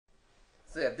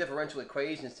So I have differential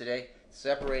equations today,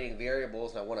 separating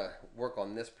variables, and I want to work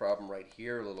on this problem right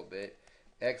here a little bit.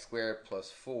 X squared plus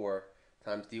 4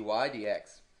 times dy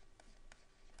dx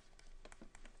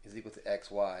is equal to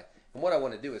xy. And what I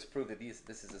want to do is prove that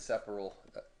this is a separatable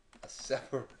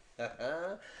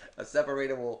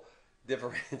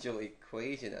differential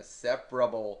equation, a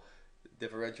separable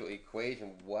differential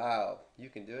equation. Wow, you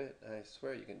can do it. I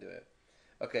swear you can do it.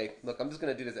 Okay, look, I'm just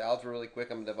going to do this algebra really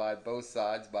quick. I'm going to divide both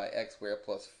sides by x squared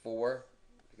plus 4,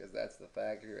 because that's the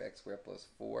factor here, x squared plus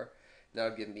 4. Now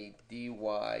it'll give me dy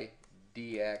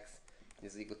dx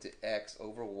is equal to x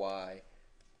over y,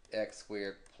 x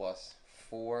squared plus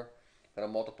 4. I'm going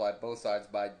to multiply both sides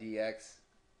by dx.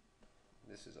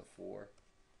 This is a 4.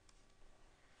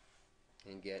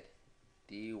 And get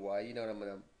dy. You know what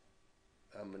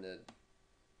I'm going to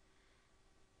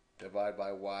divide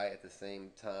by y at the same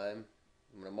time.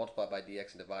 I'm going to multiply by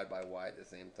dx and divide by y at the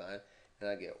same time. And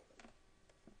I get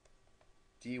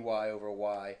dy over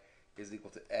y is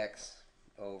equal to x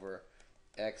over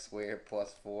x squared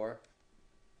plus 4.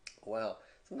 Wow.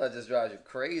 Sometimes it just drives you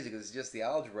crazy because it's just the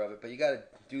algebra of it. But you got to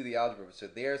do the algebra. So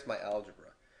there's my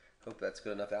algebra. Hope that's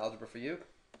good enough algebra for you.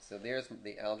 So there's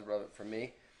the algebra of it for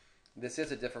me. This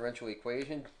is a differential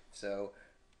equation. So,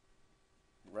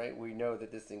 right, we know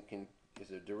that this thing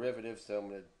is a derivative. So I'm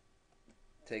going to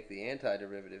take the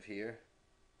antiderivative here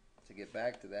to get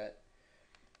back to that.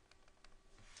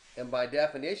 And by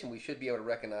definition, we should be able to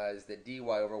recognize that dy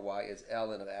over y is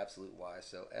ln of absolute y.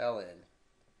 So ln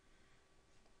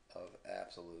of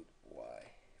absolute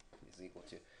y is equal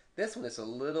to. This one is a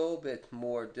little bit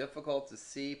more difficult to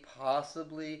see,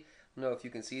 possibly. I don't know if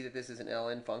you can see that this is an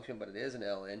ln function, but it is an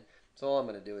ln. So all I'm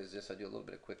going to do is just, I do a little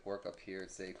bit of quick work up here and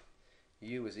say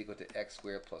u is equal to x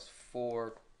squared plus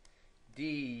 4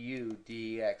 du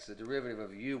dx. The derivative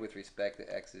of u with respect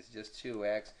to x is just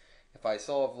 2x. If I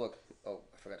solve, look, oh,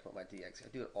 I forgot to put my dx. I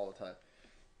do it all the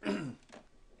time.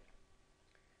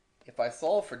 If I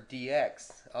solve for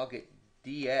dx, I'll get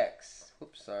dx,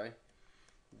 whoops, sorry,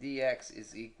 dx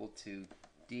is equal to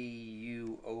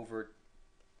du over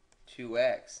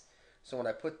 2x. So when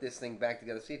I put this thing back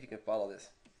together, see if you can follow this.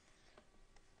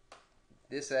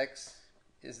 This x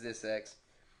is this x.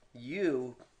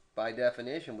 U, by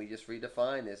definition, we just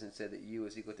redefined this and said that u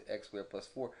is equal to x squared plus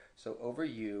 4. So over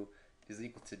u is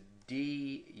equal to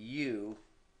du,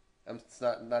 it's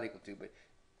not equal to, but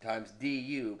times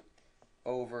du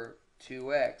over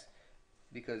 2x,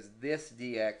 because this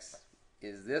dx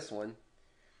is this one,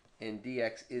 and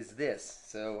dx is this.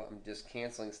 So I'm just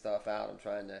canceling stuff out. I'm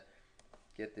trying to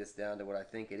get this down to what I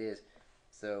think it is.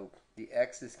 So the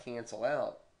x's cancel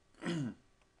out.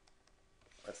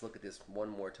 Let's look at this one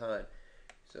more time.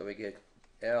 So we get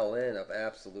ln of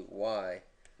absolute y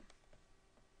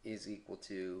is equal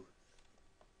to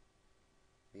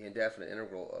the indefinite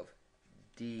integral of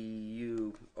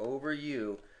du over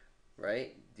u,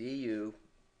 right? Du,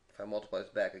 if I multiply this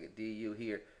back, I get du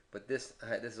here. But this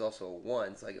is also a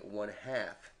 1, so I get 1/2,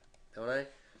 don't I?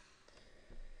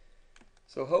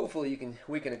 So hopefully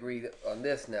we can agree on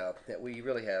this now, that we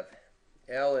really have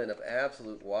ln of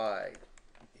absolute y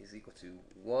is equal to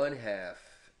 1/2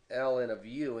 ln of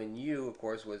u, and u, of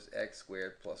course, was x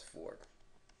squared plus 4.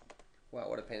 Wow,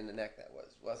 what a pain in the neck that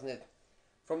was, wasn't it?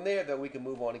 From there, though, we can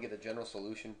move on to get a general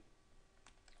solution.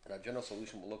 And our general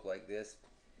solution will look like this.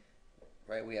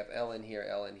 Right, we have ln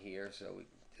here, so we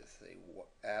just say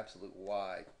absolute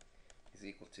y is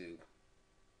equal to,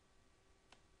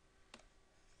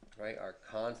 right, our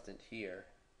constant here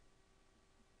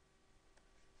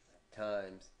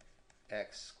times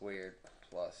x squared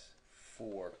plus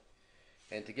 4.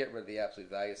 And to get rid of the absolute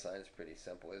value sign is pretty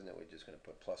simple, isn't it? We're just going to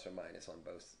put plus or minus on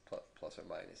both, plus or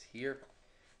minus here.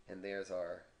 And there's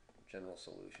our general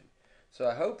solution. So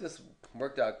I hope this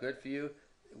worked out good for you.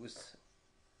 It was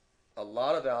a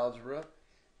lot of algebra.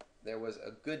 There was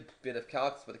a good bit of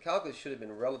calculus, but the calculus should have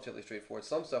been relatively straightforward.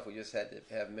 Some stuff we just had to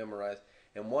have memorized.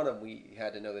 And one of them we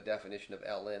had to know the definition of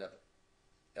ln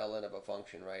of a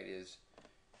function, right, is,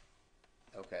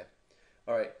 okay.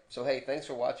 All right, so hey, thanks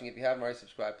for watching. If you haven't already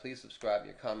subscribed, please subscribe.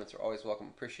 Your comments are always welcome.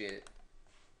 Appreciate it.